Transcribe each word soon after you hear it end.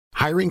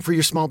Hiring for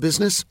your small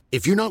business?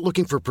 If you're not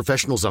looking for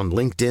professionals on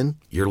LinkedIn,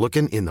 you're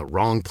looking in the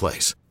wrong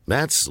place.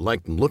 That's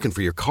like looking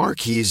for your car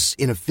keys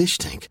in a fish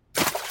tank.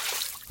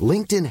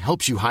 LinkedIn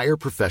helps you hire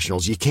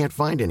professionals you can't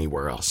find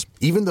anywhere else,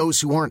 even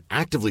those who aren't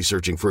actively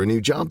searching for a new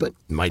job but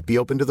might be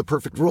open to the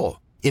perfect role.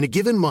 In a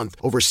given month,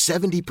 over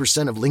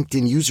 70% of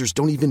LinkedIn users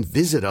don't even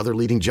visit other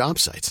leading job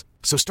sites.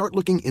 So start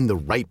looking in the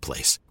right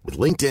place. With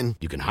LinkedIn,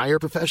 you can hire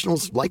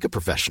professionals like a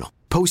professional.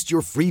 Post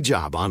your free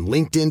job on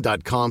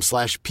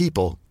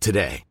linkedin.com/people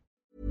today.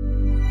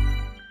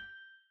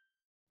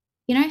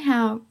 You know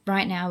how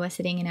right now we're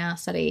sitting in our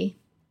study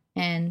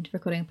and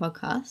recording a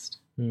podcast?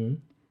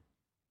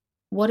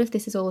 What if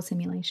this is all a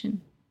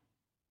simulation?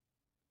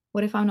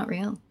 What if I'm not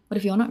real? What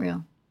if you're not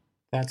real?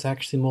 That's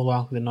actually more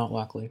likely than not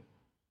likely.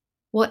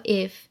 What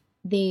if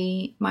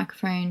the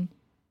microphone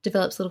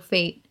develops little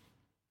feet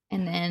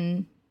and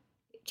then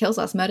kills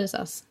us, murders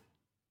us?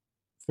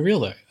 For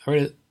real though, I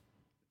read a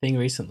thing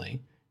recently.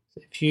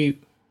 If you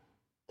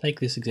take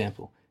this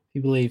example, if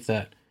you believe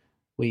that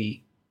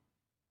we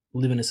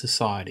live in a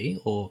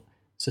society, or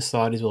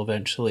societies will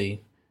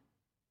eventually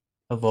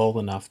evolve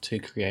enough to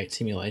create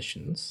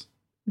simulations,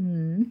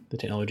 the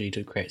technology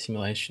to create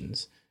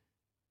simulations,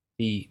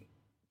 the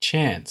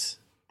chance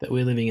that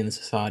we're living in a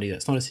society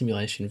that's not a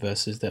simulation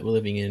versus that we're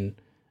living in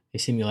a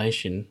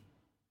simulation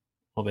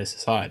of a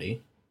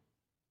society,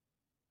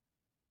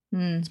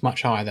 it's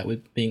much higher that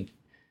we're being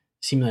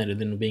simulated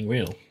than we're being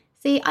real.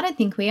 See, I don't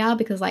think we are,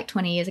 because like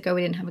 20 years ago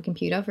we didn't have a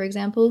computer, for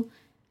example.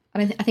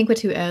 I think we're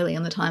too early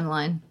on the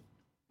timeline.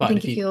 But I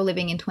think if you're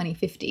living in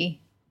 2050,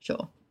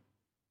 sure.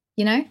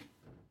 You know?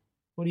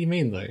 What do you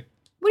mean though?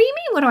 What do you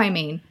mean, what do I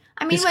mean?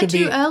 I mean, we're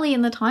too early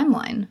in the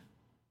timeline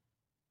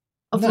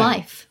of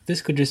life.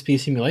 This could just be a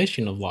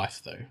simulation of life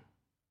though.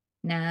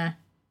 Nah.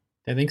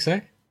 Don't think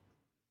so?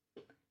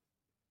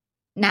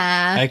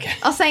 Nah. Okay.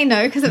 I'll say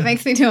no because it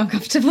makes me too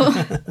uncomfortable.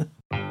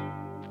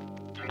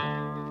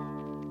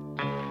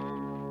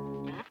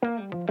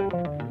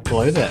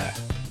 Hello there.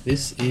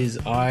 This is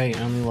I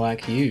Only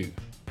Like You,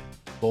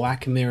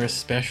 Black Mirror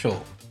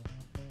special.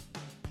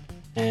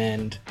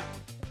 And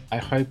I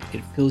hope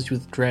it fills you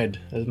with dread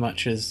as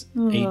much as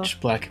each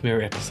Black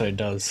Mirror episode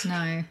does.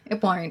 No,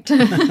 it won't.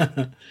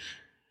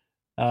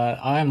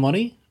 I am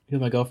Lonnie,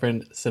 with my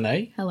girlfriend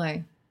Sine.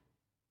 Hello.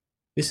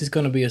 This is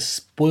going to be a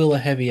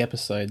spoiler-heavy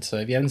episode, so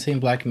if you haven't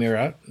seen Black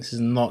Mirror, this is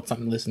not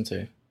something to listen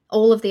to.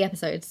 All of the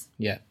episodes?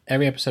 Yeah,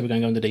 every episode we're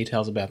going to go into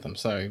details about them,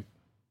 so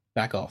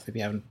back off if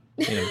you haven't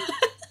seen them.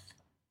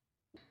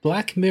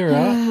 Black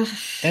Mirror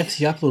F's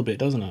you up a little bit,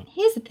 doesn't it?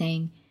 Here's the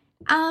thing.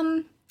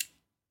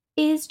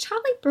 Is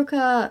Charlie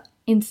Brooker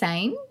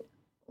insane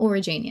or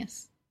a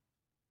genius?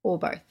 Or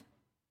both?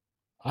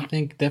 I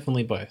think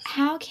definitely both.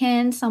 How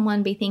can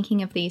someone be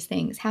thinking of these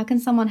things? How can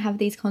someone have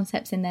these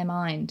concepts in their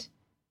mind?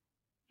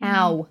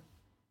 How?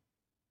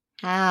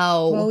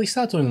 Well, he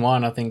starts doing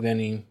one, I think, then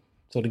he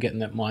sort of get in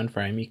that mind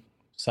frame. You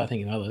start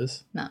thinking of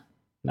others. No.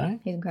 No?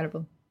 He's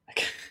incredible.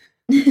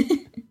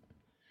 Okay.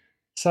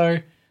 So,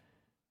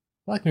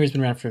 Black Mirror's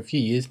been around for a few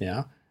years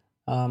now.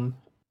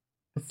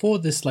 Before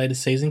this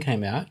latest season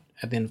came out,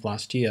 at the end of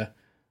last year,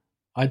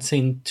 I'd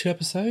seen 2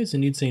 episodes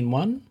and you'd seen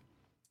 1.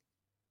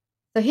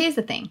 So here's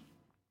the thing.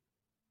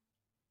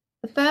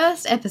 The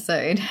first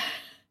episode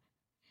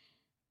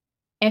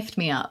effed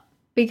me up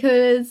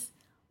because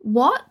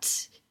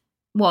what,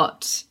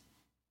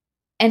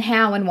 and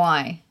how and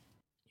why?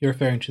 You're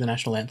referring to the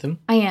national anthem?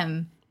 I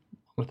am.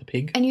 With the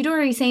pig? And you'd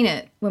already seen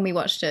it when we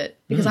watched it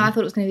because I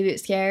thought it was going to be a bit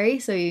scary,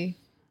 so you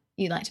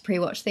like to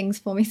pre-watch things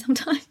for me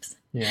sometimes.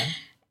 Yeah.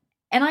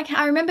 And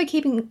I remember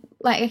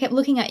I kept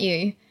looking at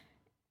you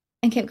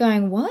and kept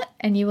going, what?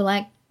 And you were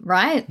like,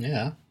 right.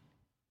 Yeah.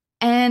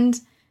 And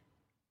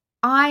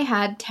I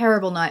had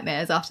terrible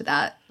nightmares after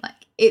that.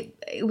 Like,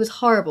 it was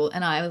horrible.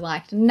 And I was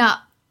like, nah,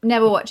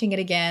 never watching it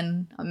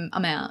again.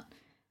 I'm out.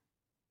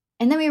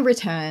 And then we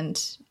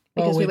returned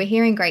because we were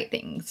hearing great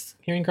things.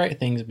 Hearing great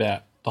things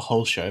about the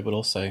whole show, but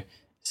also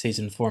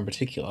season 4 in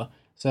particular.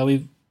 So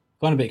we've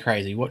gone a bit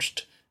crazy. I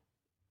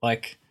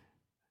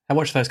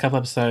watched those couple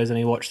episodes, and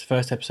we watched the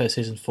first episode of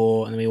season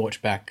 4, and then we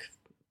watched back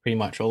pretty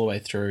much all the way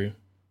through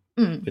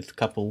with the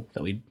couple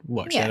that we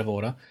watched out of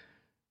order.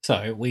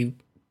 So we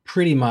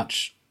pretty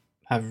much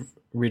have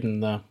ridden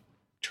the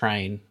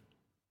train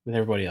with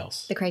everybody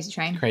else. The crazy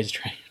train. Crazy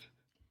train.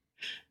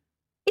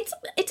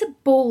 It's a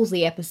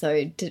ballsy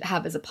episode to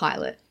have as a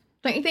pilot,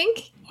 don't you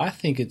think? I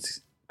think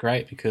it's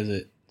great because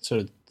it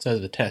sort of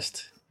serves the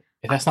test.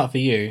 If that's not for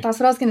you... That's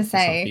what I was going to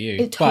say. Not for you.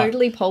 It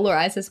totally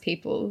polarizes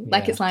people.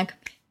 Like, it's like,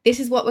 this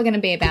is what we're going to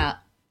be about.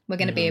 We're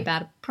going to be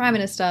about a prime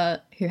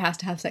minister who has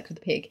to have sex with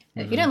a pig.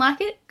 And if you don't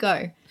like it,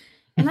 go.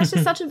 And that's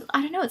just it's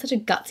such a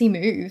gutsy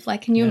move.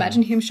 Like, can you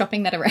imagine him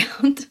shopping that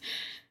around?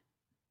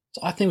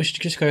 So I think we should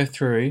just go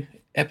through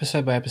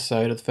episode by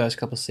episode of the first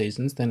couple of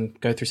seasons, then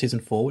go through season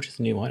 4, which is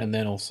the new one, and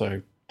then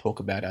also talk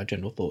about our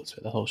general thoughts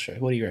for the whole show.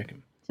 What do you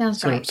reckon?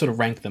 Sounds great. Sort of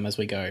rank them as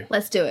we go.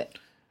 Let's do it.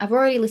 I've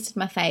already listed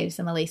my faves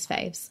and the least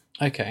faves.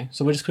 Okay,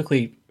 so we'll just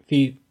quickly, a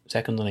few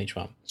seconds on each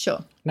one.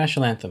 Sure.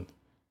 National anthem.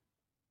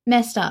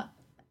 Messed up.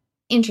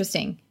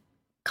 Interesting.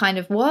 kind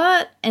of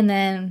what, and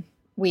then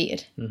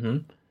weird.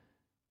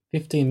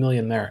 15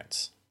 Million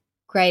Merits.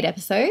 Great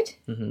episode.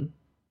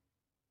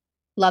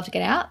 Love to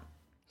get out.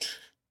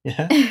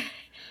 Yeah. It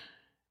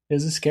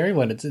was a scary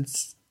one.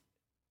 It's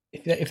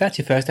if that's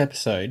your first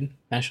episode,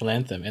 National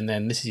Anthem, and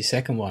then this is your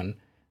second one,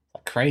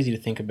 it's crazy to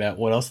think about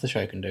what else the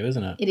show can do,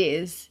 isn't it? It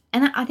is.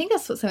 And I think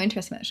that's what's so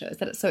interesting about the show is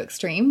that it's so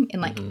extreme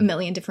in like a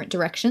million different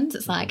directions.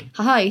 It's like,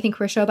 haha, you think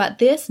we're a show about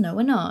this? No,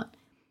 we're not.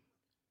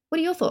 What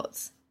are your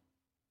thoughts?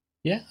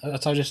 Yeah,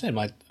 that's what I just said.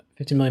 My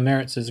 15 Million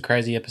Merits is a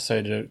crazy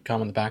episode to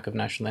come on the back of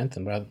National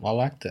Anthem, but I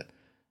liked it.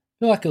 I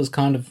feel like it was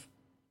kind of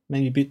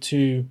maybe a bit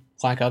too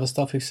like other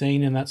stuff we've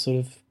seen in that sort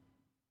of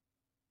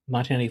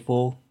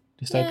 1984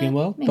 dystopian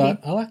world, maybe. but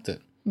I liked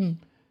it. The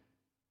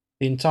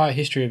entire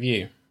history of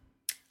you.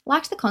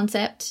 Liked the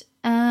concept.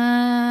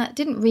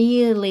 Didn't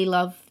really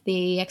love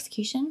the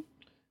execution.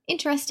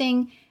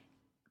 Interesting.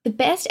 The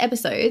best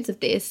episodes of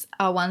this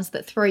are ones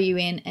that throw you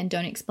in and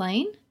don't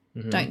explain,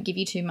 don't give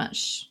you too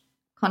much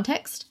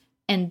context.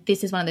 And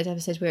this is one of those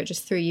episodes where it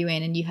just threw you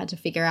in and you had to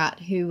figure out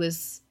who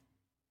was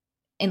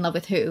in love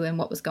with who and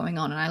what was going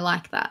on. And I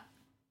like that.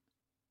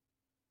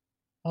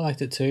 I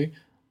liked it too.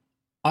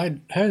 I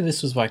heard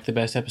this was like the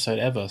best episode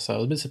ever, so I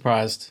was a bit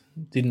surprised.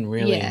 Didn't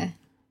really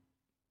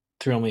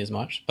thrill me as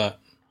much, but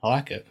I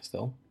like it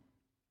still.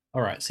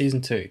 All right,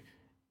 season 2.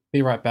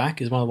 Be Right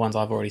Back is one of the ones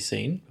I've already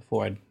seen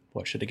before I'd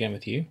watch it again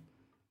with you.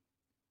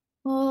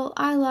 Well,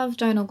 I love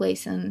Donald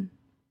Gleason.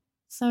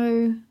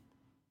 So,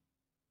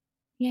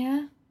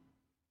 yeah.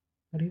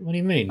 What do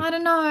you mean? I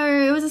don't know.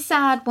 It was a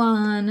sad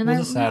one. And It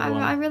was a sad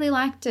one. I really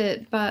liked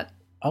it, but...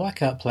 I like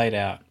how it played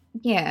out.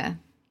 Yeah.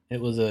 It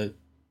was the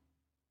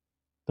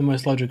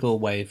most logical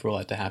way for all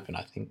that to happen,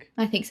 I think.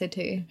 I think so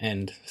too.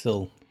 And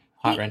still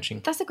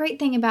heart-wrenching. That's the great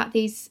thing about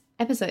these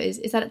episodes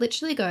is that it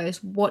literally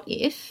goes, what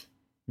if?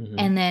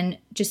 And then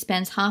just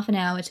spends half an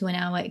hour to an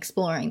hour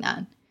exploring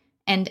that.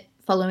 And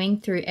following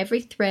through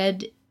every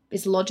thread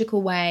is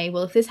logical way.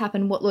 Well, if this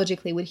happened, what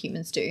logically would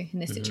humans do in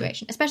this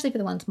situation? Especially for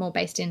the ones more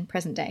based in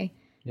present day.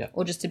 Yeah.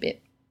 Or just a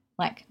bit,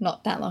 like,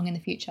 not that long in the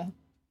future.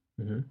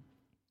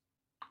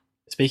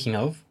 Speaking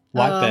of,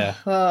 White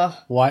Bear.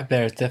 White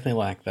Bear is definitely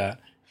like that.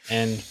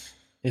 And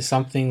is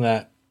something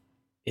that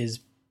is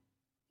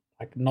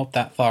like not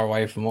that far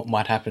away from what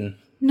might happen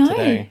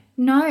today.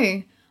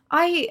 No.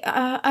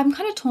 I'm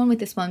kind of torn with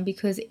this one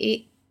because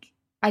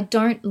I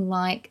don't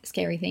like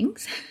scary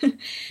things.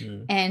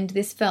 And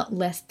this felt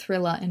less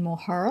thriller and more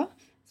horror,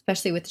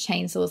 especially with the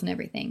chainsaws and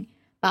everything.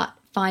 But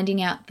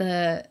finding out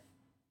the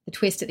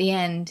twist at the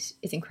end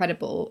is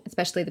incredible,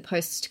 especially the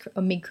post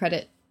or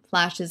mid-credit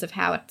flashes of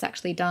how it's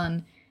actually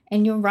done.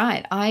 And you're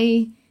right.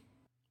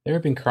 There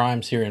have been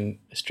crimes here in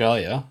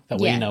Australia that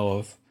we know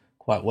of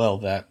quite well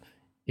that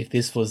if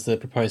this was the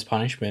proposed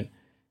punishment,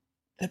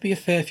 there'd be a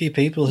fair few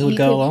people who would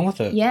go along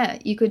with it. Yeah,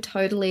 you could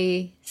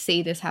totally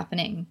see this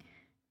happening.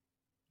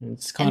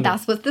 And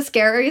that's what's the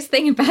scariest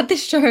thing about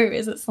this show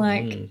is it's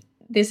like,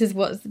 this is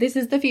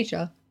the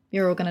future.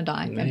 You're all going to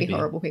die and be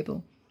horrible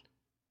people.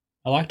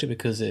 I liked it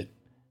because the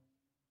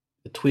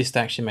twist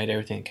actually made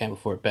everything that came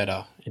before it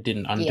better. It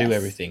didn't undo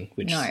everything,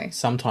 which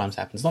sometimes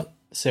happens. Not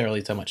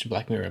necessarily so much in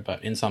Black Mirror,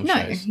 but in some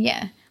shows.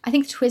 Yeah. I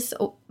think twists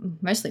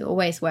mostly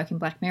always work in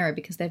Black Mirror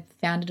because they're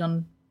founded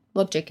on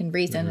logic and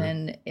reason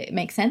and it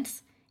makes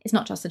sense. It's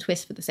not just a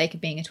twist for the sake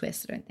of being a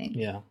twist, I don't think.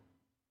 Yeah.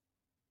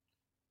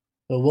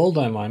 The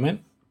Waldo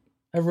moment,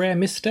 a rare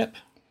misstep.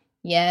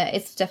 Yeah,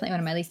 it's definitely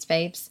one of my least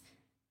faves.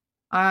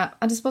 I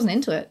just wasn't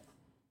into it.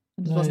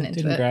 It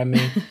didn't grab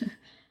me.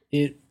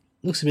 It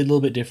looks a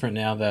little bit different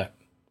now that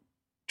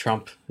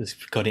Trump has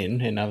got in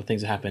and other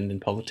things have happened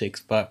in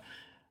politics, but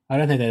I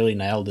don't think they really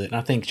nailed it. And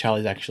I think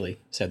Charlie's actually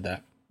said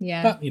that.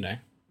 Yeah. But,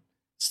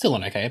 still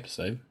an okay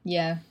episode.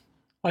 Yeah.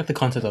 I like the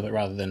concept of it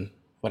rather than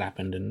what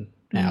happened and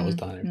how it was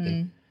done and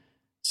everything.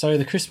 So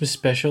the Christmas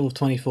special of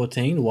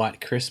 2014,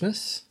 White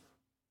Christmas.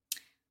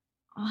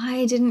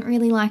 I didn't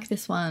really like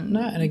this one.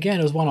 No, and again,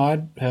 it was one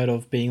I'd heard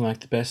of being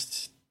like the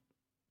best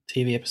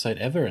TV episode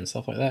ever and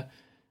stuff like that.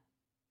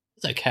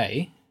 It's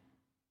okay.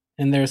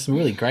 And there are some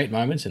really great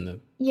moments in this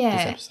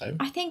episode.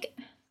 I think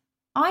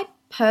I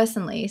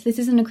personally, this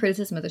isn't a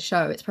criticism of the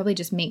show, it's probably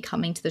just me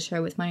coming to the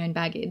show with my own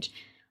baggage.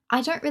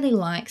 I don't really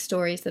like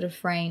stories that are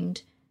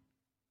framed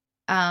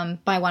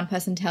by one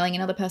person telling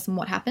another person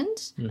what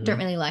happened. I don't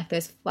really like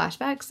those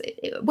flashbacks.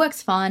 It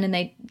works fine and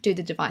they do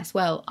the device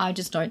well. I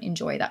just don't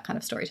enjoy that kind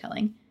of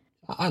storytelling.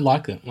 I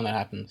like it when that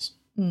happens.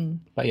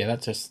 But yeah,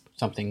 that's just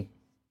something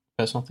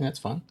personal thing. That's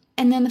fun.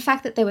 And then the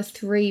fact that there were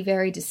 3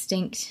 very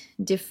distinct,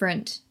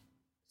 different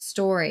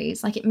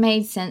stories, like it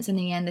made sense in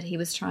the end that he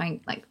was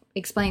trying, like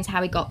explains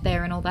how he got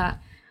there and all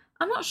that.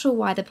 I'm not sure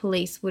why the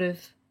police would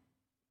have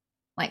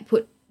like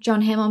put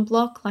John Hamm on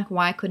block. Like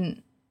why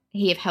couldn't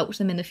he have helped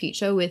them in the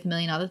future with a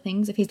million other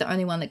things if he's the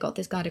only one that got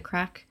this guy to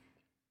crack?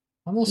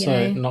 I'm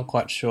also not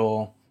quite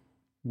sure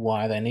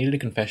why they needed a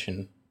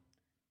confession.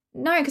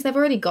 No, because they've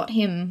already got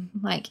him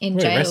like in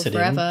jail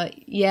forever.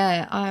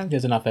 Yeah,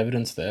 there's enough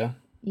evidence there.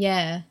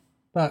 Yeah,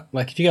 but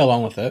like if you go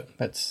along with it,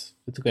 it's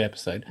a good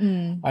episode.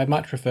 I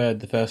much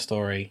preferred the first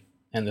story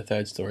and the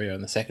third story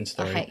and the second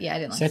story. I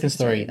didn't like second the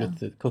story story with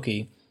the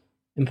cookie.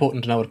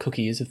 Important to know what a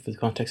cookie is for the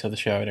context of the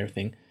show and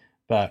everything,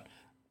 but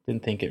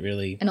didn't think it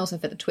really. And also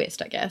for the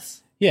twist, I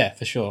guess. Yeah,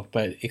 for sure.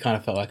 But it kind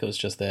of felt like it was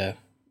just there,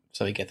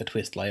 so you get the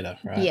twist later,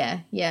 right? Yeah,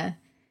 yeah.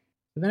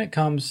 But then it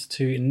comes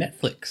to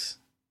Netflix,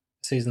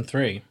 season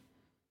 3,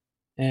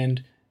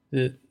 and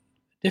the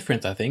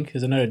difference, I think,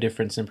 is a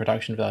difference in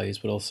production values,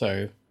 but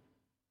also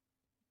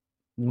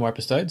more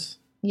episodes,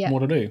 more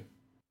to do.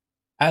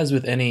 As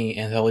with any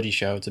anthology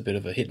show, it's a bit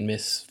of a hit and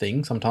miss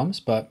thing sometimes,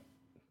 but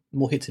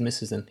more hits and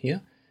misses than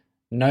here.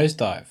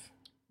 Nosedive.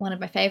 One of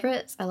my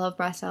favourites. I love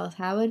Bryce Dallas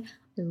Howard.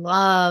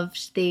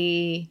 Loved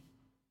the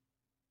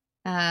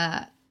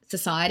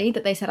society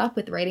that they set up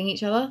with rating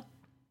each other.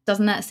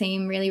 Doesn't that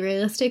seem really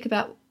realistic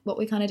about what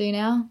we kind of do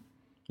now?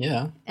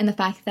 Yeah. And the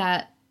fact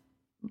that,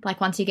 like,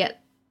 once you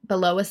get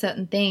below a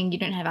certain thing, you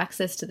don't have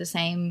access to the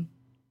same,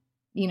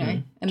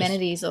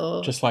 amenities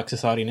or... Just like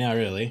society now,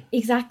 really.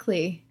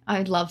 Exactly.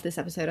 I loved this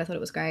episode. I thought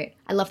it was great.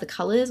 I love the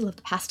colours. I love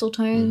the pastel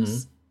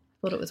tones.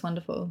 Thought it was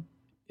wonderful.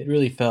 It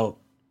really felt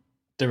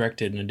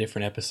directed in a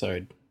different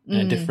episode,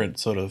 and a different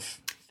sort of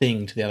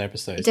thing to the other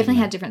episodes. It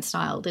definitely had a different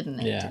style, didn't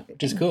it? Yeah,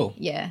 which is cool.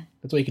 Yeah.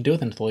 That's what you could do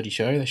with an anthology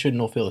show. They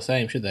shouldn't all feel the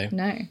same, should they?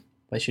 No.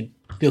 They should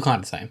feel kind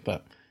of the same,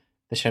 but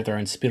they should have their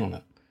own spin on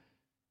it.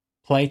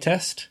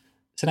 Playtest.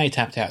 So now you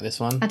tapped out this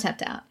one. I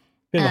tapped out.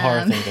 Bit of a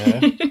horror thing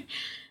there.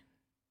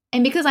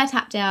 And because I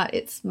tapped out,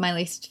 it's my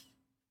least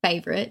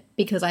favourite,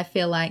 because I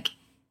feel like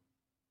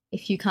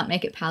if you can't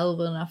make it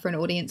palatable enough for an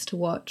audience to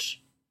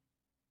watch,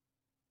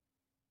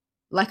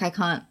 like, I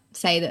can't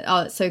say that,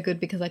 oh, it's so good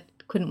because I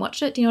couldn't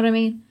watch it. Do you know what I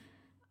mean?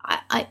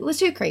 It was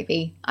too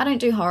creepy. I don't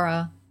do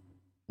horror.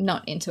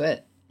 Not into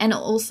it. And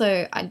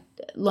also,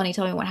 Lonnie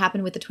told me what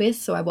happened with the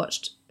twist, so I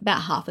watched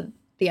about half of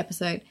the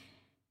episode.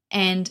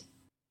 And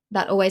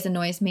that always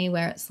annoys me,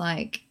 where it's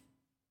like,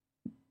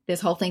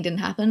 this whole thing didn't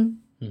happen.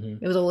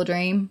 It was all a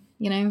dream,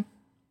 Yeah,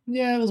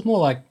 it was more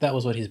like that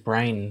was what his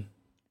brain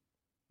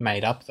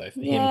made up, though, for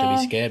him to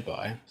be scared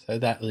by. So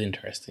that was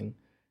interesting.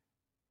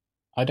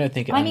 I don't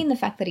think... I mean the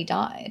fact that he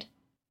died.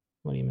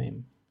 What do you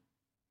mean?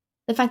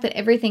 The fact that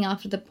everything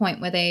after the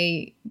point where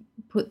they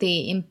put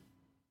the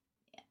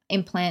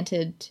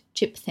implanted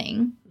chip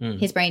thing,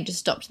 his brain just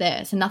stopped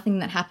there. So nothing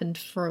that happened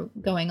for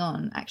going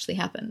on actually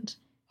happened.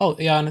 Oh,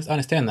 yeah, I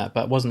understand that,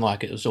 but it wasn't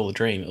like it was all a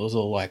dream. It was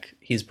all like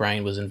his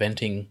brain was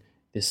inventing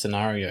this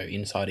scenario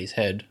inside his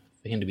head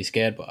for him to be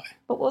scared by.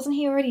 But wasn't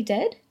he already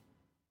dead?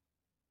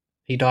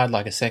 He died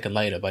like a second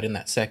later, but in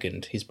that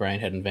second, his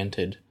brain had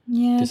invented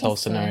this whole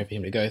scenario for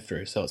him to go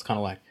through. So it's kind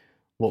of like,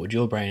 what would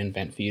your brain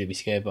invent for you to be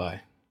scared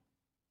by?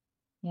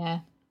 Yeah.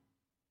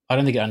 I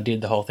don't think it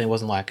undid the whole thing. It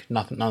wasn't like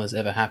none of this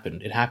ever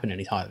happened. It happened in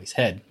his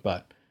head,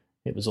 but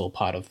it was all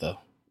part of the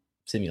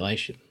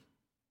simulation.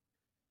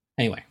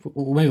 Anyway,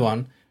 we'll move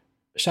on.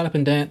 Shut Up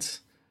and Dance.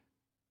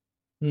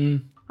 I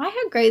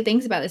heard great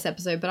things about this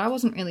episode, but I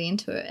wasn't really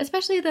into it.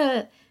 Especially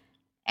the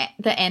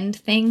end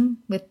thing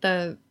with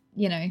the,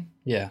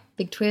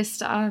 big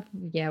twist. I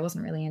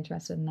wasn't really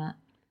interested in that.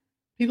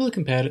 People have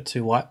compared it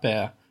to White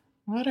Bear.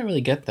 I don't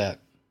really get that.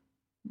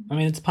 I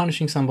mean, it's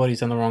punishing somebody who's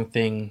done the wrong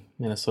thing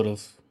in a sort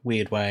of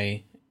weird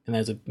way, and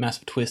there's a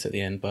massive twist at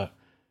the end, but...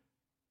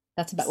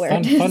 That's about where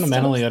it is.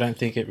 Fundamentally, I don't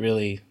think it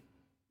really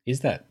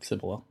is that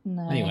similar.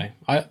 No. Anyway,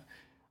 I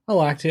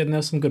liked it, and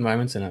there's some good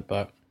moments in it,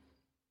 but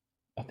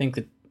I think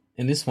that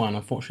in this one,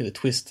 unfortunately, the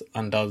twist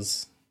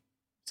undoes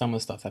some of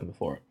the stuff that happened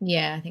before it.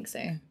 Yeah, I think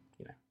so.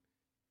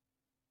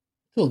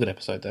 Still a good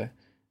episode, though.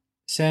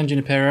 San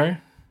Junipero.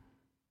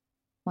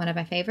 One of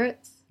my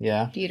favourites.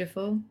 Yeah.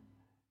 Beautiful.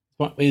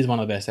 It is one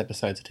of the best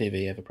episodes of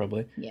TV ever,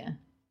 probably. Yeah.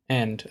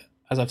 And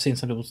as I've seen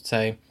some people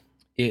say,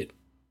 it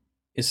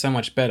is so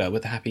much better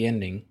with a happy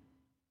ending,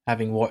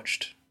 having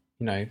watched,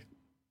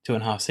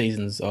 2.5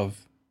 seasons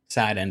of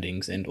sad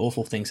endings and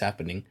awful things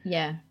happening.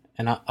 Yeah.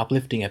 An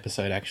uplifting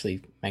episode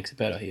actually makes it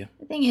better here.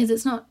 The thing is,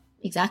 it's not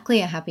exactly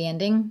a happy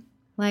ending.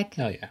 Like,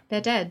 oh, yeah. They're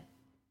dead,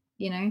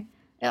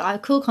 A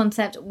cool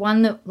concept,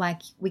 one that,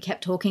 like, we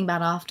kept talking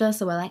about after,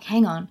 so we're like,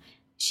 hang on,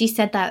 she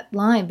said that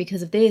line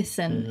because of this,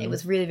 and it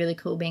was really, really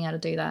cool being able to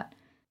do that.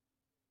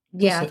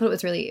 Yeah, I thought it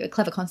was really a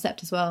clever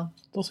concept as well.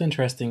 It's also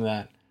interesting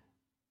that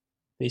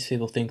these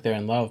people think they're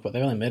in love, but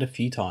they've only met a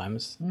few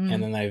times,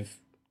 and then they're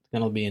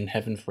going to be in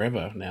heaven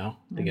forever now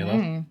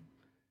together.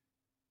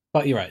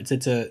 But you're right,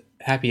 it's a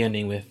happy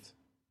ending with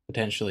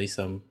potentially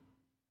some...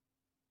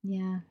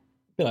 Yeah. A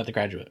bit like The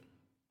Graduate.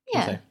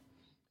 Yeah.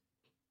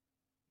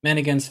 Men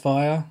Against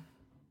Fire.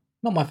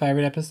 Not my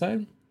favourite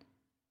episode.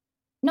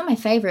 Not my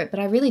favourite, but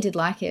I really did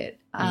like it.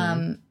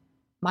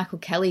 Michael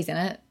Kelly's in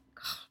it.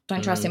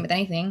 Don't trust him with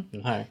anything.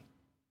 No.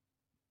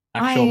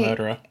 Actual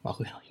murderer.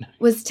 Michael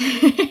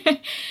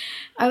Kelly,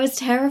 I was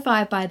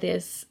terrified by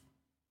this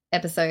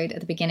episode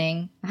at the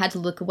beginning. I had to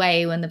look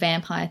away when the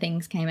vampire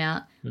things came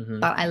out.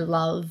 But I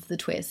love the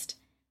twist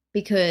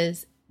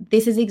because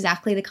this is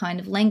exactly the kind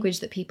of language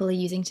that people are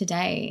using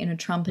today in a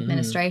Trump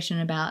administration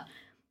about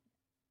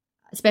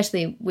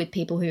especially with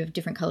people who have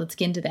different coloured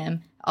skin to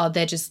them, oh,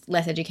 they're just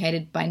less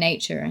educated by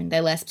nature and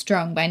they're less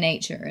strong by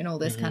nature and all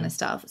this kind of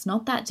stuff. It's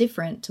not that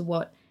different to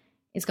what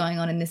is going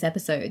on in this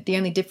episode. The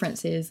only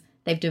difference is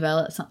they've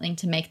developed something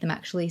to make them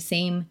actually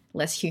seem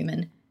less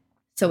human,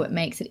 so it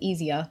makes it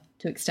easier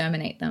to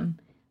exterminate them.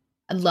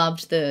 I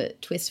loved the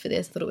twist for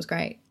this. I thought it was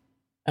great.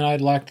 And I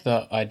liked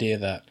the idea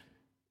that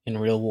in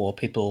real war,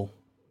 people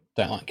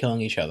don't like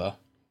killing each other.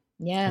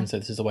 Yeah. And so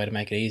this is a way to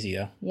make it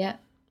easier. Yeah.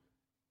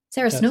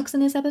 Sarah Snook's in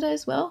this episode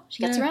as well.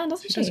 She gets around,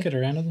 doesn't she? She does get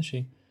around, doesn't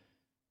she?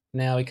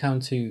 Now we come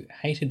to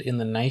Hated in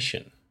the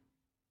Nation.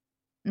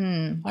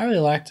 I really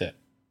liked it.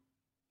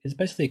 It's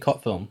basically a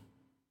cop film.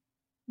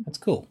 That's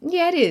cool.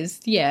 Yeah, it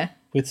is. Yeah.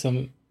 With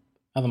some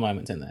other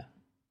moments in there.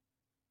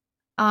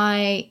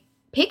 I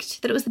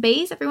picked that it was the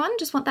bees, everyone.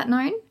 Just want that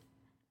known.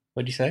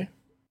 What'd you say?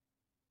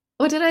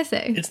 What did I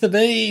say? It's the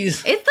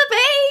bees! It's the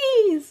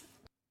bees!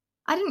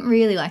 I didn't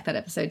really like that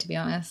episode, to be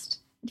honest.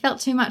 It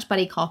felt too much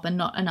buddy cop and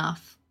not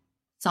enough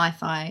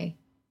sci-fi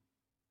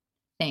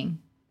thing.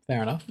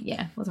 Fair enough.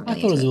 Yeah, wasn't really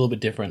I thought it was a into little bit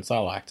different, so I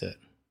liked it.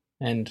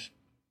 And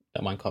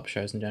don't mind cop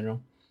shows in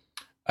general.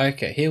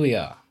 Okay, here we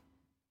are.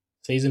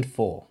 Season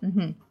 4.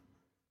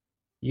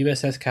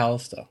 USS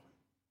Callister.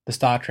 The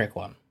Star Trek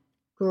one.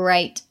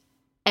 Great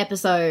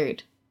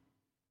episode.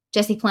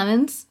 Jesse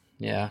Plemons.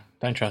 Yeah,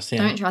 don't trust him.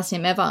 Don't trust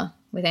him ever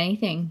with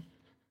anything.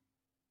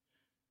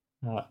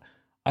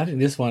 I think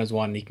this one is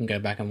one you can go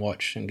back and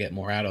watch and get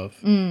more out of.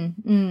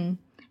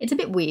 It's a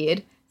bit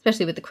weird,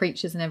 especially with the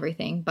creatures and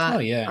everything,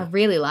 but I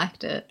really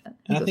liked it.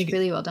 I think it was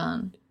really well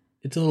done.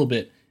 It's a little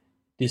bit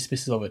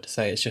dismissive of it to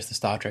say it's just a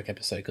Star Trek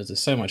episode because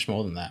there's so much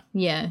more than that.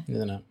 Yeah.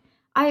 Isn't it?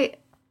 I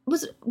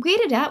was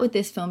weirded out with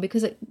this film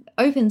because it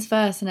opens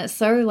first and it's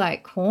so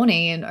like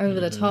corny and over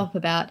the top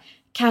about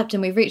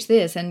Captain, we've reached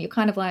this, and you're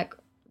kind of like,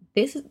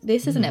 this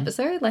is an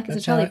episode? Like, it's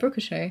a Charlie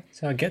Brooker show. That's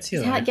how it gets you.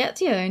 That's how it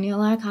gets you. And you're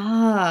like,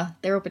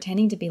 they're all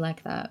pretending to be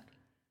like that.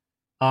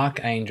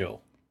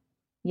 Archangel.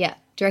 Yeah,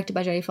 directed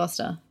by Jodie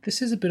Foster.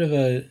 This is a bit of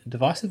a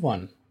divisive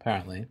one,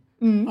 apparently.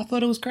 I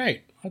thought it was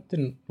great. I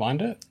didn't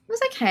mind it. It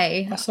was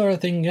okay. I saw a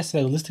thing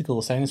yesterday,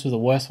 Listicle, saying this was the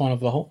worst one of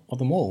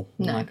them all.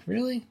 I'm like,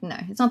 really? No,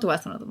 it's not the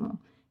worst one of them all.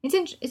 It's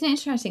an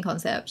interesting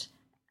concept.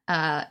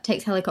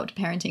 Takes helicopter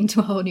parenting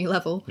to a whole new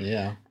level.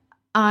 Yeah.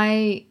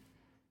 I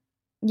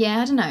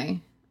don't know.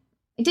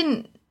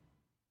 I'm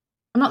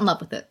not in love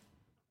with it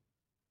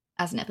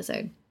as an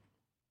episode.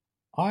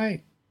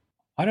 I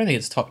don't think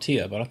it's top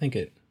tier, but I think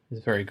it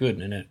is very good,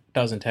 and it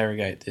does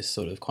interrogate this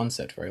sort of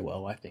concept very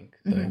well, I think.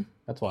 So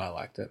that's why I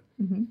liked it.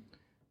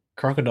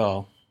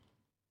 Crocodile.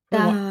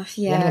 One of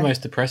the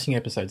most depressing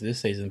episodes of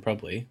this season,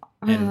 probably.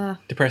 And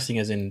depressing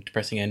as in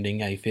depressing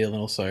ending, how you feel,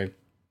 and also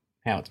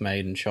how it's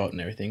made and shot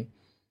and everything.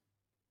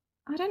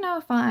 I don't know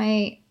if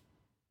I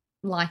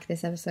like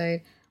this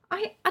episode.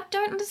 I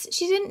don't understand.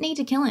 She didn't need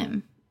to kill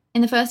him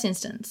in the first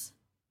instance.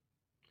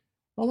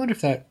 I wonder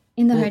if that...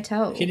 In the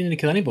hotel. He didn't need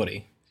to kill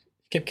anybody.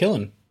 He kept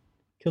killing.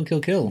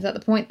 Kill. Is that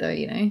the point, though,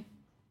 you know?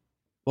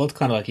 Well, it's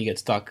kind of like you get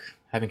stuck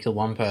having killed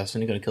one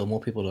person, you've got to kill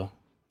more people to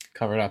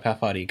cover it up. How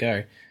far do you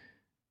go?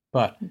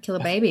 But... Kill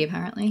a baby,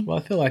 apparently. Well,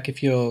 I feel like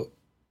if you're...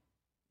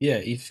 Yeah,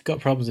 you've got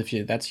problems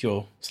if that's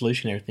your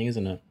solution and everything,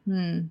 isn't it?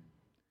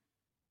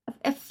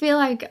 I feel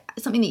like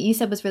something that you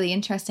said was really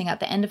interesting at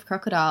the end of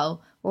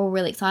Crocodile. We're all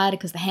really excited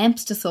because the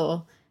hamster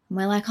saw. And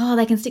we're like,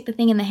 they can stick the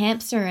thing in the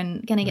hamster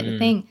and gonna get the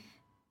thing.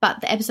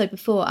 But the episode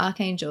before,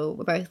 Archangel,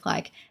 we're both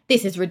like,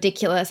 this is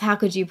ridiculous. How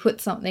could you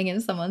put something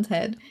in someone's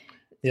head?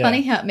 It's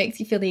funny how it makes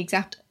you feel the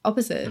exact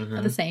opposite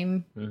of the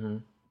same,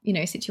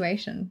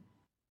 situation.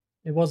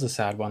 It was a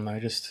sad one, though.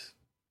 Just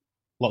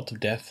lots of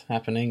death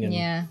happening.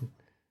 And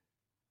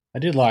I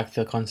did like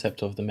the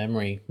concept of the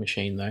memory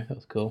machine, though. That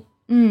was cool.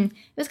 It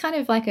was kind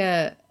of like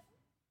a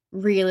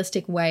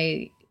realistic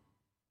way,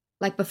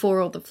 like before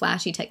all the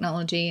flashy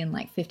technology and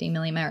like 15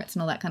 millimerits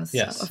and all that kind of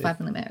stuff, or 5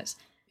 millimerits.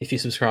 If you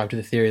subscribe to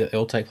the theory that they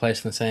all take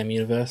place in the same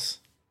universe.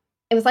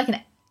 It was like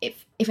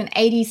if an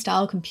 80s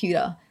style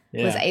computer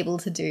was able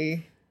to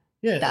do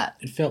that.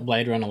 It felt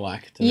Blade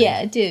Runner-like to me. me. Yeah,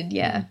 it did,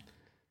 yeah.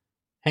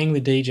 Hang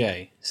the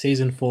DJ,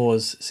 Season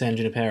 4's San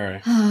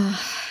Junipero.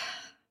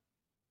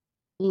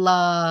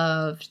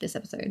 Loved this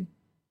episode.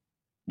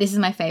 This is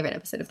my favourite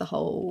episode of the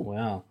whole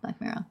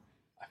Black Mirror.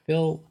 I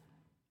feel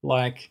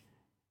like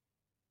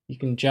you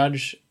can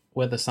judge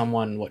whether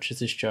someone watches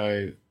this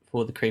show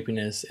for the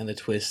creepiness and the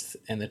twists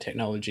and the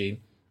technology,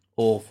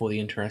 or for the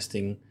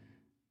interesting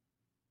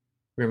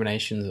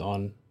ruminations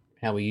on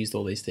how we used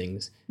all these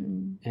things.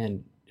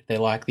 And if they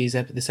like this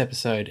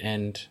episode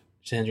and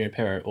San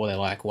Junipero, or they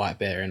like White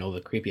Bear and all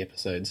the creepy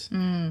episodes,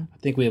 I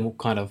think we're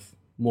kind of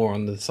more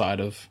on the side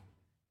of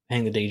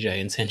Hang the DJ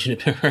and San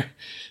Junipero.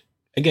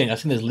 Again, I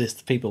think there's a list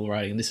of people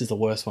writing, this is the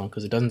worst one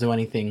because it doesn't do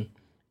anything.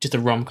 Just a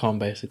rom-com,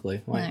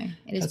 basically. No, it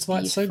is that's why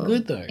it's so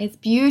good, though. It's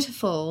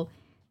beautiful.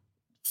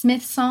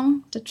 Smith's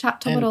song to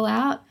top it all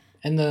out.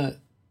 And the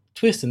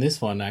twist in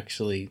this one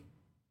actually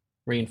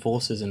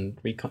reinforces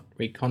and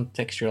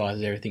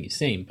recontextualizes everything you've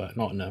seen, but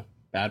not in a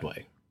bad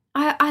way.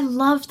 I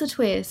loved the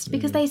twist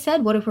because they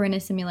said, what if we're in a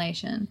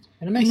simulation?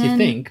 And it makes you then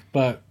think,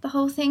 but the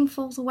whole thing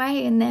falls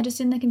away and they're just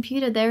in the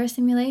computer. They're a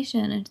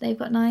simulation and they've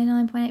got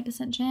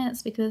 99.8%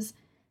 chance because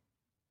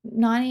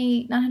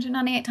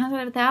 998 times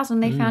out of 1,000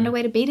 they found a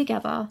way to be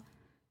together.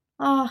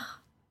 Oh,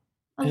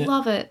 I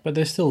love it. But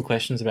there's still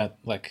questions about,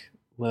 like,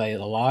 were they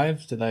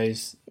alive? Do their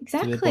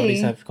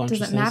bodies have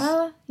consciousness? Does it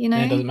matter? You know?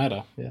 Yeah, it doesn't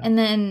matter. Yeah. And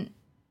then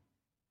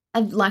I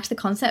liked the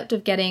concept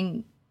of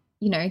getting,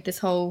 you know, this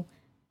whole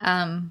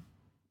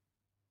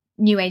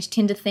new age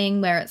Tinder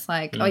thing where it's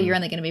like, oh, you're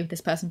only going to be with this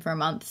person for a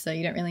month, so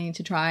you don't really need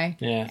to try.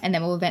 Yeah. And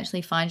then we'll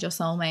eventually find your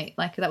soulmate.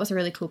 Like, that was a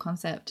really cool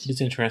concept.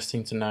 It's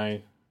interesting to know,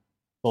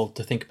 well,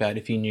 to think about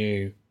if you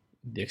knew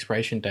the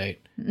expiration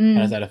date, how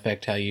does that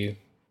affect how you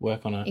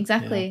work on it?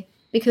 Exactly. Yeah.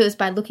 Because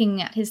by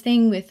looking at his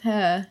thing with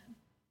her,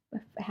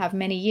 have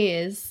many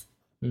years,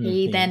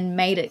 he then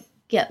made it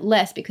get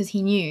less because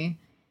he knew.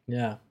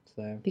 Yeah.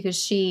 So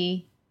because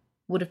she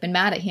would have been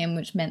mad at him,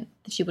 which meant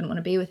that she wouldn't want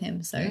to be with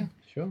him. So yeah,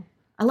 sure.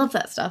 I love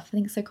that stuff. I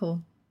think it's so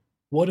cool.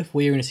 What if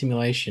we were in a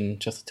simulation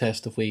just to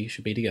test if we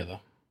should be together?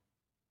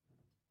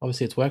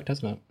 Obviously, it's worked,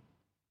 hasn't it?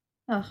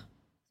 Oh,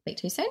 speak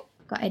too soon.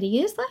 Got 80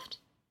 years left.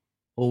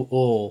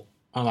 Or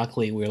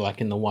unluckily, we're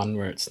like in the one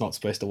where it's not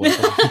supposed to work.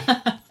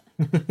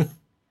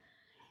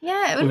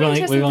 Yeah, it would we've be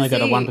only, interesting we've only to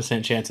got a see.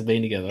 1% chance of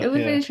being together. It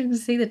would be interesting to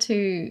see the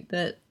two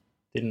that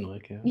didn't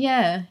work out.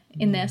 Yeah,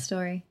 in their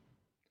story.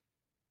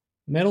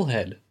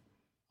 Metalhead.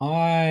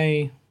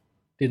 I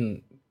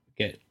didn't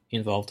get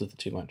involved with it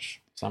too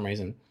much for some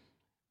reason.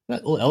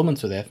 All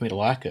elements were there for me to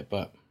like it,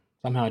 but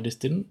somehow I just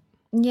didn't.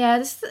 Yeah,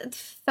 this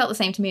felt the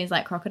same to me as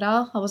like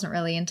Crocodile. I wasn't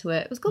really into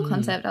it. It was a cool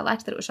concept. I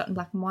liked that it was shot in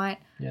black and white.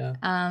 Yeah.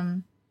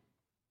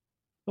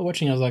 But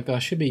watching, I was like, I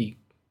should be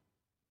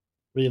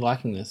really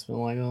liking this. But I'm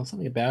like, oh,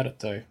 something about it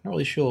though. Not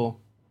really sure.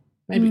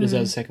 Maybe it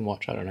deserves a second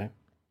watch. I don't know.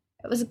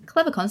 It was a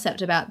clever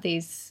concept about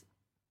these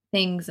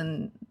things,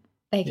 and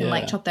they can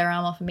like chop their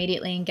arm off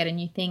immediately and get a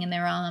new thing in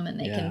their arm, and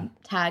they can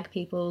tag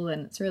people,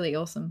 and it's really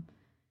awesome.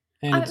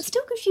 And I'm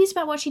still confused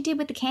about what she did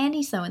with the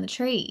candies though in the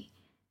tree.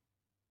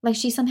 Like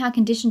she somehow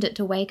conditioned it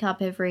to wake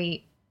up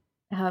every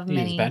however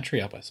many. its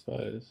battery up, I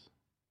suppose.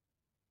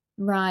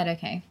 Right.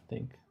 Okay. I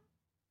think.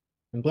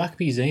 And Black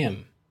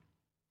Museum.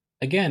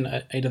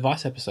 Again, a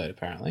Device episode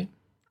apparently.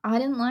 I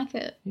didn't like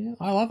it. Yeah,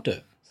 I loved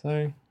it.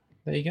 So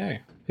there you go.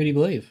 Who do you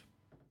believe?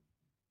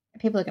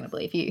 People are going to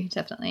believe you,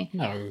 definitely.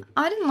 No.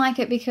 I didn't like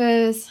it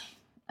because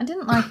I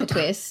didn't like the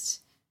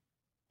twist.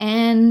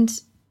 And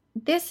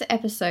this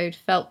episode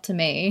felt to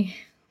me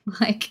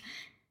like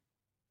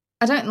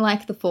I don't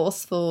like the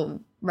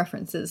forceful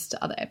references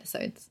to other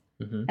episodes.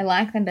 I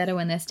like them better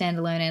when they're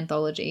standalone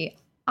anthology.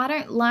 I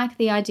don't like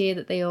the idea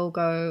that they all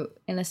go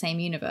in the same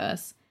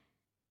universe.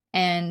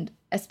 And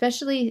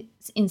especially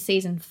in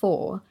season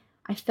 4,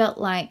 I felt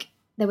like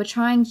they were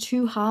trying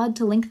too hard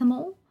to link them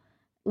all.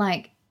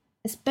 Like,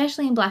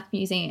 especially in Black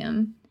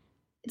Museum,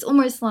 it's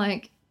almost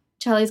like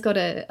Charlie's got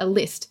a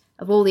list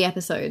of all the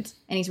episodes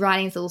and he's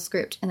writing his little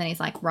script, and then he's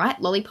like,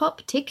 right,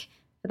 lollipop, tick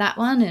for that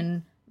one,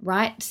 and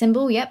right,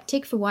 symbol, yep,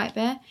 tick for White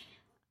Bear.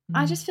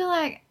 I just feel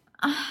like,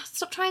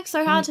 stop trying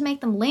so hard to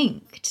make them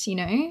linked, you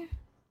know?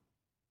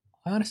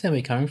 I understand where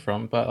you're coming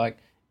from, but like,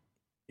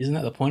 isn't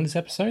that the point of this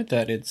episode,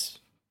 that it's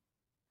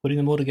putting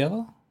them all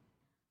together?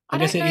 I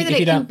don't know that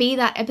it can be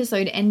that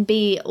episode and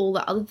be all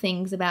the other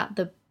things about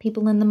the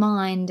people in the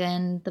mind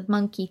and the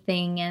monkey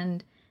thing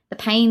and the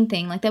pain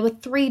thing. Like, there were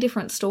 3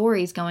 different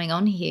stories going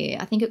on here.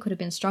 I think it could have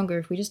been stronger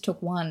if we just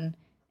took one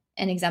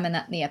and examined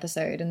that in the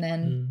episode, and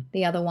then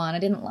the other one. I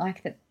didn't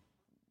like that.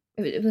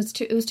 It was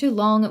too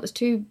long. It was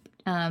too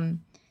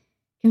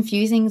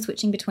confusing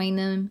switching between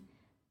them.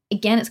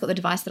 Again, it's got the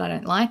device that I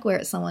don't like, where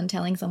it's someone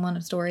telling someone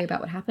a story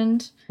about what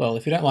happened. Well,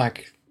 if you don't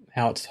like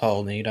how it's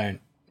told, then you don't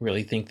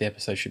really think the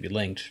episode should be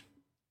linked.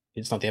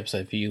 It's not the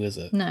episode for you, is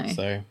it? No.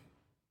 So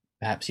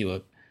perhaps you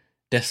were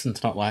destined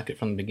to not like it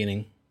from the beginning,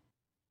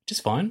 which is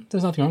fine.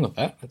 There's nothing wrong with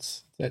that.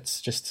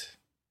 That's just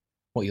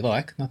what you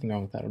like. Nothing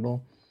wrong with that at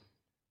all.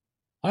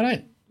 I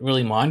don't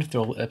really mind if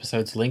they're all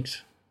episodes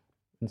linked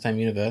in the same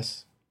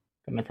universe.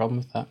 Got no problem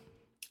with that.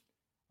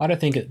 I don't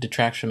think it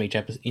detracts from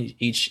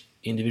each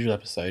individual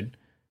episode,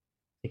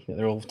 thinking that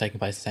they're all taking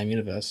place in the same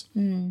universe.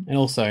 And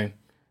also,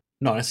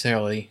 not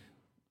necessarily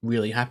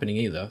really happening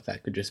either.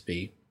 That could just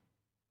be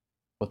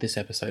what this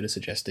episode is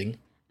suggesting.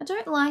 I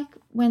don't like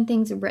when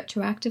things are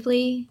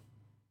retroactively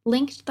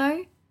linked,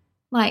 though.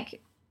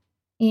 Like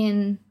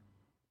in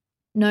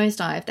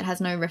Nosedive, that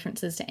has no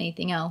references to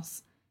anything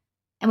else.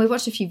 And we've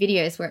watched a few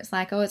videos where it's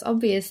like, oh, it's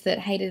obvious that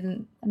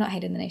Not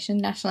Hated in the Nation,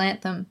 National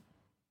Anthem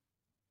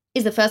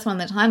is the first one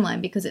in the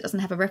timeline because it doesn't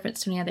have a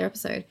reference to any other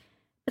episode.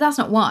 But that's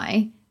not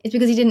why. It's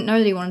because he didn't know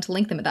that he wanted to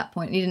link them at that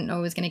point. And he didn't know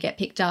it was going to get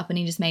picked up, and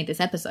he just made this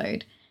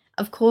episode.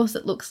 Of course,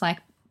 it looks like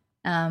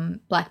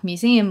Black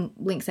Museum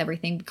links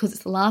everything because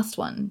it's the last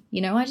one.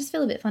 You know, I just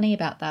feel a bit funny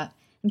about that.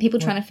 And people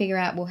trying to figure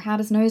out, well, how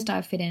does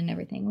Nosedive fit in and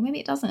everything? Well, maybe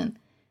it doesn't.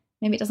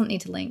 Maybe it doesn't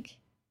need to link.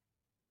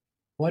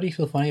 Why do you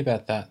feel funny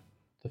about that?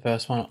 The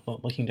first one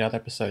linking to other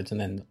episodes and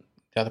then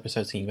the other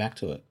episodes linking back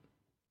to it.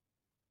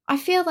 I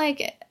feel like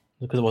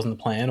because it wasn't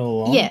the plan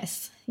all along?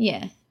 Yes.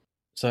 Yeah.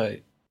 So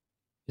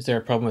is there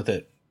a problem with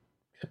it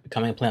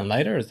becoming a plan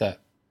later? Is that...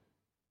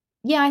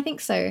 Yeah, I think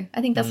so.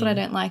 I think that's what I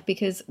don't like,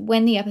 because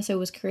when the episode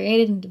was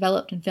created and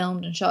developed and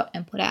filmed and shot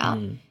and put out,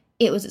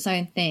 it was its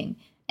own thing.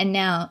 And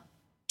now,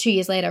 2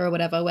 years later or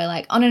whatever, we're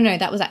like, oh, no,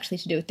 that was actually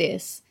to do with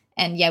this.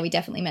 And yeah, we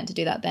definitely meant to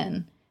do that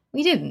then.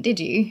 We didn't, did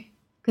you?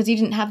 Because you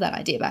didn't have that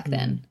idea back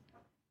then.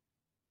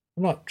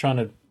 I'm not trying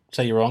to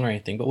say you're wrong or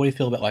anything, but what do you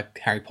feel about like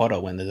Harry Potter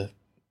when there's a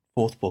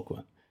fourth book?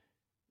 It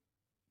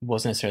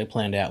wasn't necessarily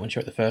planned out when she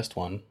wrote the first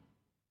one.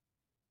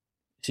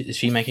 Is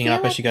she making it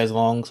up as she goes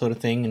along sort of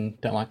thing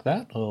and don't like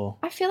that? Or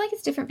I feel like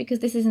it's different because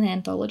this is an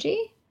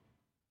anthology.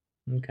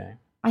 Okay.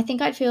 I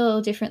think I'd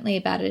feel differently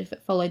about it if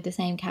it followed the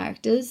same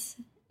characters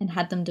and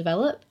had them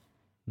develop.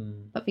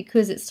 But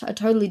because it's a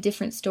totally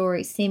different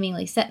story,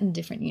 seemingly set in a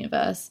different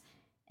universe,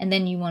 and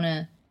then you want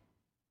to,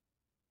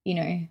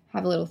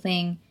 have a little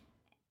thing.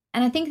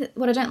 And I think that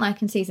what I don't like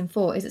in season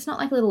 4 is it's not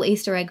like a little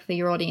Easter egg for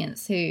your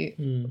audience who,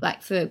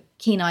 like for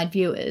keen-eyed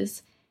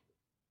viewers,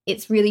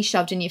 it's really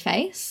shoved in your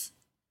face.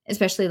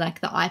 Especially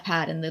like the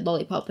iPad and the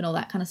lollipop and all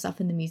that kind of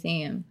stuff in the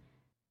museum.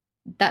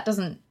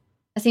 It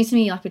seems to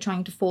me like we're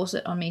trying to force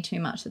it on me too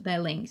much that they're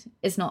linked.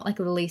 It's not like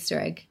a little Easter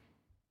egg.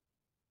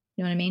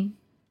 You know what I mean?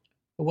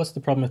 But what's the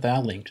problem if they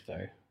are linked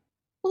though?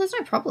 Well, there's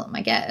no problem,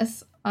 I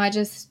guess. I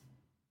just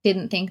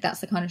didn't think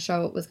that's the kind of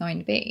show it was going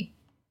to be.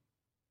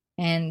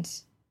 And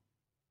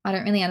I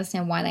don't really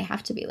understand why they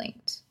have to be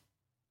linked.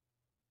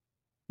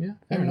 Yeah,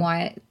 and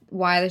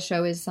why the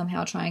show is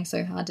somehow trying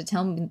so hard to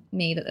tell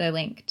me that they're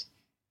linked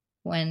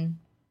when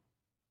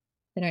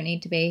they don't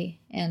need to be,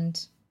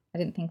 and I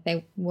didn't think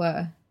they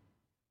were.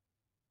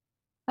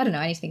 I don't know,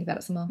 I need to think about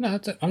it some more. No,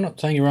 I'm not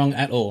saying you're wrong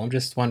at all. I'm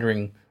just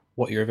wondering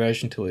what your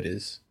aversion to it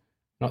is.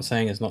 I'm not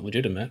saying it's not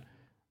legitimate.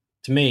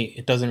 To me,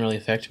 it doesn't really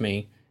affect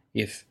me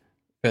if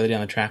further down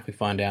the track we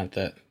find out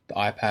that the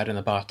iPad and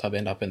the bathtub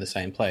end up in the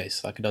same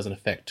place. Like, it doesn't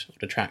affect or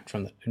detract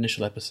from the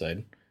initial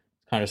episode.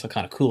 It's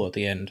kind of cool at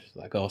the end.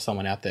 Like, oh,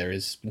 someone out there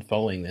has been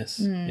following this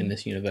in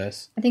this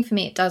universe. I think for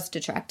me it does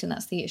detract, and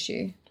that's the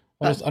issue.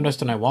 I just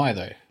don't know why,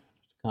 though.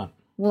 Can't.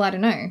 Well, I don't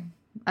know.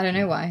 I don't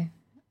know why.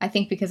 I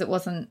think because it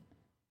wasn't...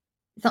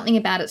 Something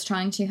about it's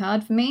trying too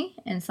hard for me,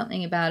 and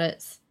something about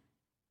it's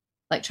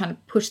like trying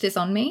to push this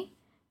on me,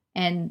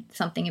 and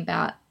something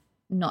about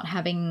not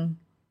having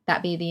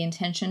that be the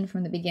intention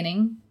from the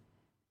beginning.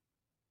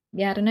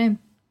 Yeah, I don't know.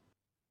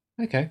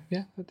 Okay,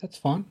 yeah, that's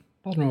fine.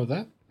 Nothing wrong with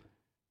that.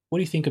 What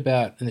do you think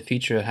about in the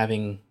future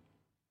having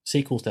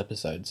sequels to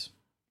episodes?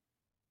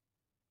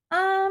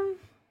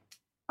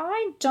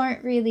 I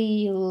don't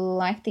really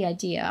like the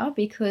idea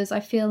because I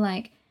feel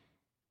like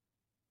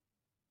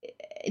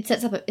it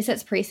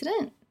sets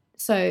precedent.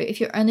 So if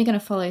you're only going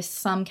to follow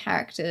some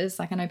characters,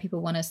 like I know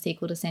people want a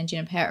sequel to San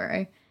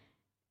Junipero,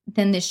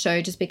 then this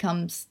show just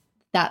becomes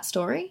that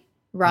story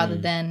rather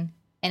than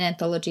an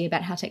anthology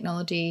about how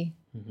technology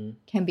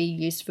can be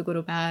used for good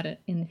or bad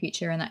in the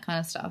future and that kind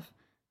of stuff.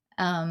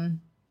 And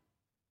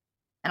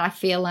I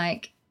feel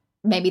like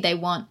maybe they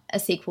want a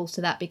sequel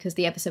to that because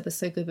the episode was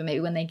so good, but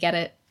maybe when they get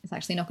it, it's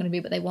actually not going to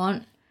be what they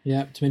want.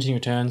 Yeah, diminishing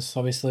returns,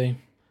 obviously.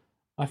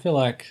 I feel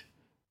like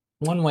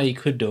one way you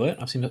could do it,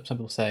 I've seen some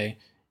people say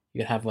you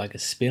could have like a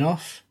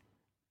spin-off,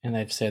 and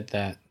they've said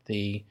that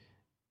the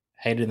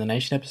Hated in the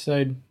Nation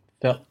episode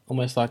felt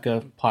almost like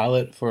a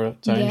pilot for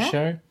its own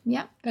show.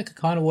 Yeah. That could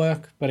kind of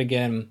work, but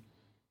again,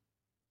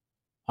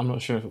 I'm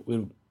not sure if it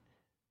would. The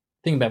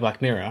thing about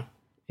Black Mirror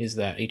is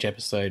that each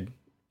episode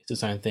is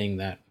its own thing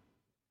that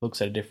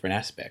looks at a different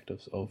aspect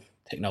of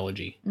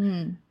technology.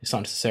 It's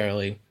not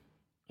necessarily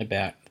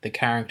about the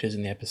characters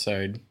in the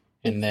episode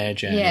and their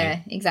journey. Yeah,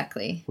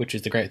 exactly. Which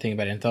is the great thing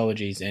about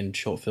anthologies and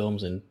short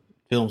films and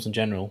films in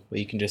general, where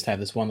you can just have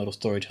this one little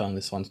story telling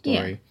this one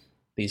story. Yeah.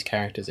 These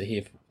characters are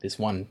here for this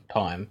one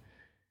time.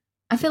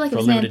 I feel like if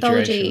it's an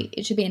anthology, duration.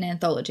 It should be an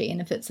anthology. And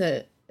if it's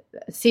a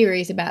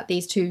series about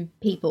these two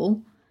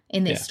people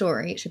in this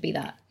story, it should be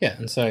that. Yeah,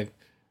 and so,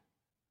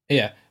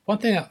 one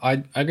thing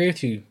I agree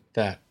with you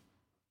that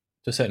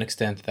to a certain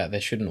extent that they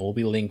shouldn't all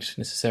be linked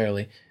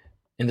necessarily,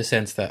 in the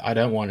sense that I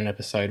don't want an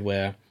episode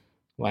where,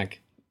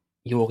 like,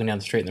 you're walking down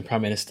the street and the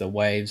Prime Minister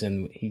waves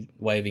and he's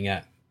waving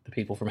at the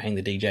people from Hang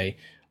the DJ.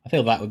 I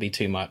feel that would be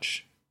too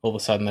much. All of a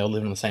sudden they're all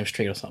living on the same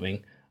street or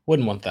something.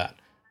 Wouldn't want that.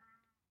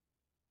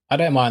 I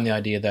don't mind the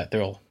idea that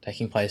they're all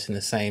taking place in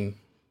the same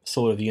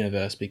sort of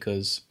universe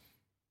because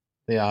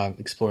they are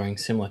exploring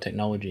similar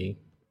technology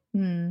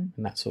and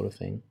that sort of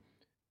thing.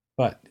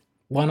 But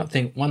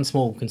one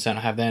small concern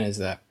I have then is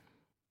that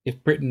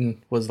if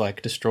Britain was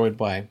like destroyed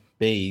by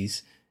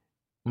bees,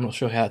 I'm not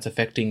sure how it's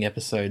affecting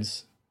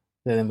episodes.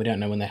 Then we don't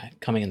know when they're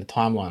coming in the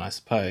timeline, I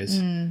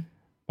suppose.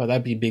 But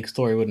that'd be a big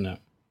story, wouldn't it?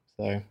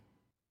 So.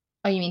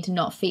 Oh, you mean to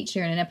not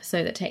feature in an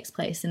episode that takes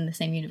place in the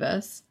same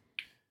universe?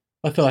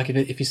 I feel like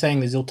if you're saying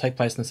these all take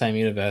place in the same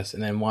universe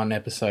and then one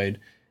episode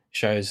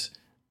shows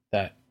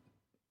that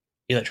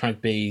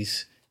electronic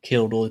bees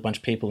killed all a bunch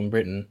of people in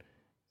Britain,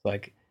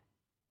 like,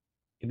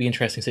 it'd be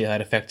interesting to see how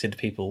that affected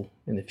people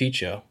in the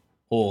future.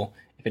 Or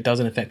if it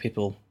doesn't affect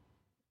people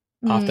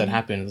after it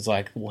happened, it's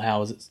like, well,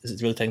 how is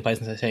it really taking place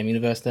in the same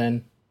universe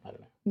then? I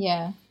don't know.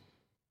 Yeah.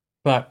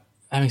 But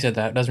having said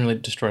that, it doesn't really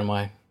destroy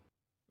my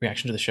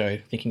reaction to the show,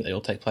 thinking that they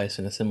all take place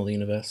in a similar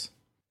universe.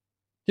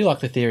 I do like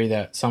the theory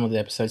that some of the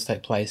episodes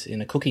take place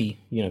in a cookie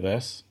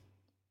universe.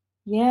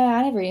 Yeah,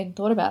 I never even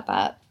thought about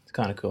that. It's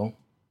kind of cool.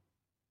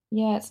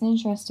 Yeah, it's an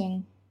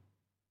interesting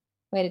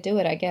way to do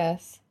it, I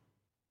guess.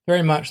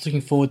 Very much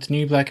looking forward to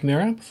new Black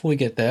Mirror. Before we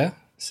get there,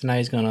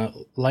 Sinead's going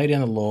to lay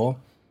down the law,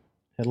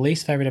 her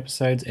least favourite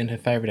episodes and her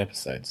favourite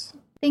episodes.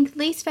 I think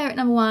least favourite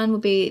number 1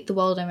 would be the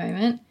Waldo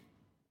moment.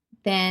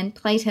 Then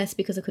Playtest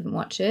because I couldn't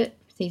watch it,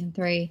 season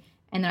 3.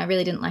 And then I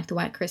really didn't like the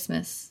White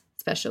Christmas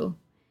special.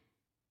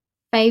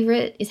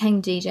 Favourite is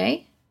Hang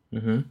DJ.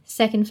 Mm-hmm.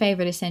 Second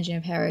favourite is San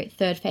Junipero.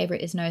 Third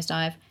favourite is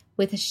Nosedive,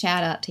 with a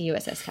shout out to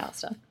USS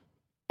Callister.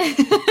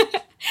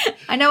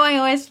 I know I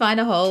always find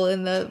a hole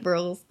in the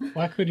rules.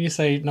 Why could you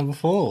say number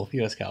 4,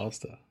 US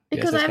Callister?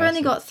 Because I've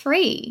only got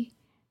 3.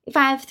 If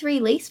I have 3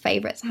 least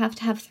favourites, I have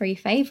to have 3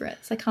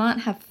 favourites. I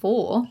can't have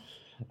 4.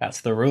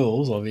 That's the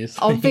rules,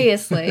 obviously.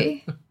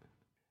 Obviously.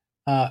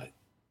 Going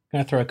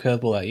to throw a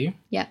curveball at you.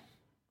 Yeah.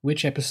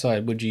 Which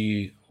episode would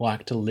you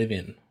like to live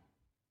in?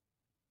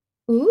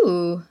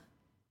 Ooh.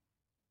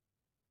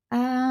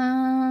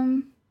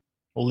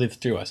 Or live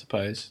through, I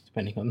suppose,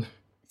 depending on...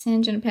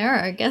 San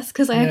Junipero, I guess,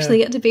 because I actually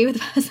get to be with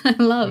the person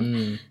I love.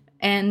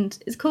 And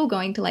it's cool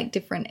going to, like,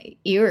 different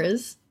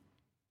eras.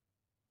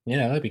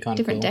 Yeah, that'd be kind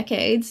of cool. Different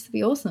decades. It'd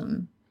be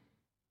awesome.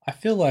 I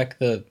feel like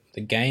the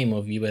game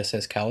of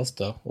USS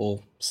Callister,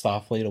 or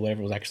Starfleet, or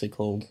whatever it was actually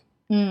called,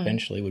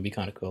 eventually would be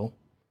kind of cool.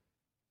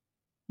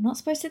 I'm not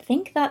supposed to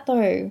think that,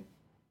 though.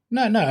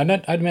 No,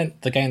 I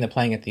meant the game they're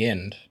playing at the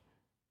end.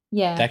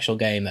 Yeah. The actual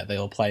game that they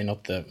all play,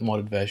 not the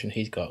modded version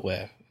he's got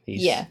where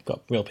he's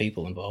got real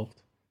people involved.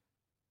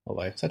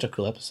 Although, such a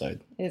cool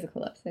episode. It is a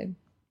cool episode.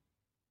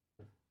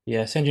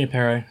 Yeah, San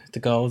Junipero, it's the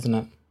goal, isn't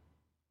it?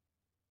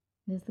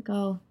 It is the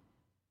goal.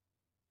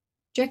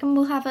 Do you reckon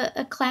we'll have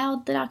a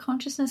cloud that our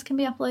consciousness can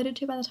be uploaded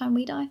to by the time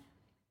we die?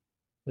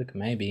 Look,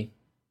 maybe.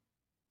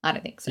 I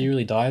don't think so. Do you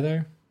really die,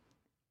 though?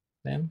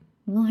 Them?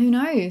 Well, who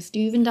knows?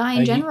 Do you even die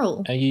in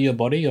general? Are you your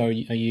body, or are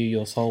you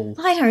your soul?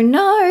 I don't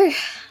know.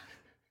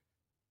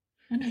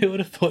 Who would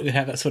have thought we'd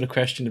have that sort of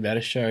question about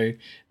a show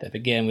that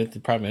began with the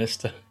Prime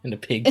Minister and a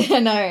pig? I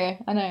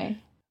know.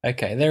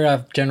 Okay, there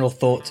are general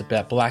thoughts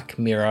about Black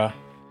Mirror.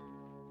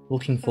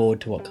 Looking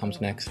forward to what comes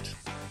next.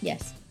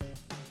 Yes.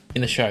 In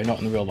the show, not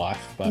in the real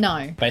life, but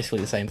no. Basically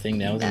the same thing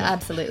now, isn't it?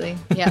 Absolutely,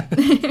 yeah.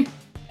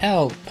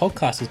 Our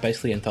podcast is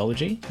basically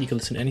anthology. You can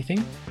listen to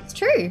anything. It's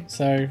true.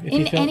 So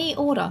in any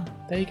order.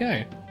 There you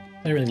go.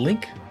 They really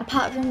link.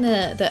 Apart from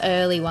the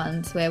early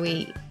ones where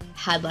we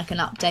had like an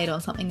update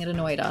on something that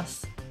annoyed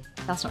us.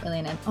 That's not really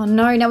an... Oh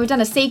no, now we've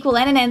done a sequel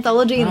and an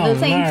anthology and the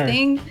same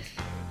thing.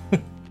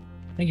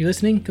 Thank you for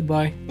listening.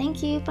 Goodbye.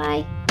 Thank you.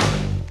 Bye.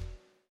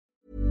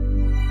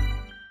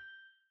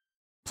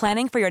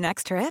 Planning for your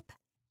next trip?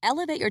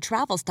 Elevate your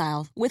travel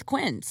style with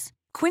Quince.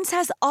 Quince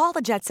has all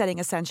the jet-setting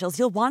essentials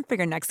you'll want for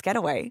your next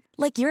getaway,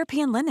 like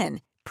European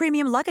linen,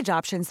 premium luggage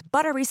options,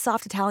 buttery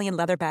soft Italian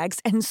leather bags,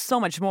 and so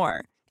much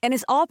more. And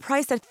is all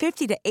priced at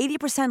 50 to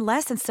 80%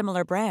 less than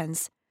similar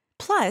brands.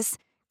 Plus,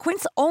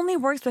 Quince only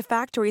works with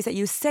factories that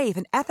use safe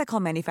and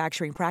ethical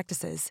manufacturing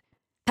practices.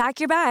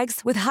 Pack your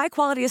bags with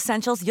high-quality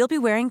essentials you'll be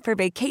wearing for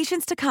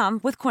vacations to come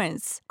with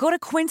Quince. Go to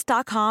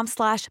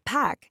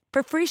quince.com/pack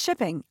for free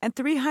shipping and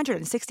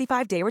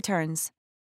 365-day returns.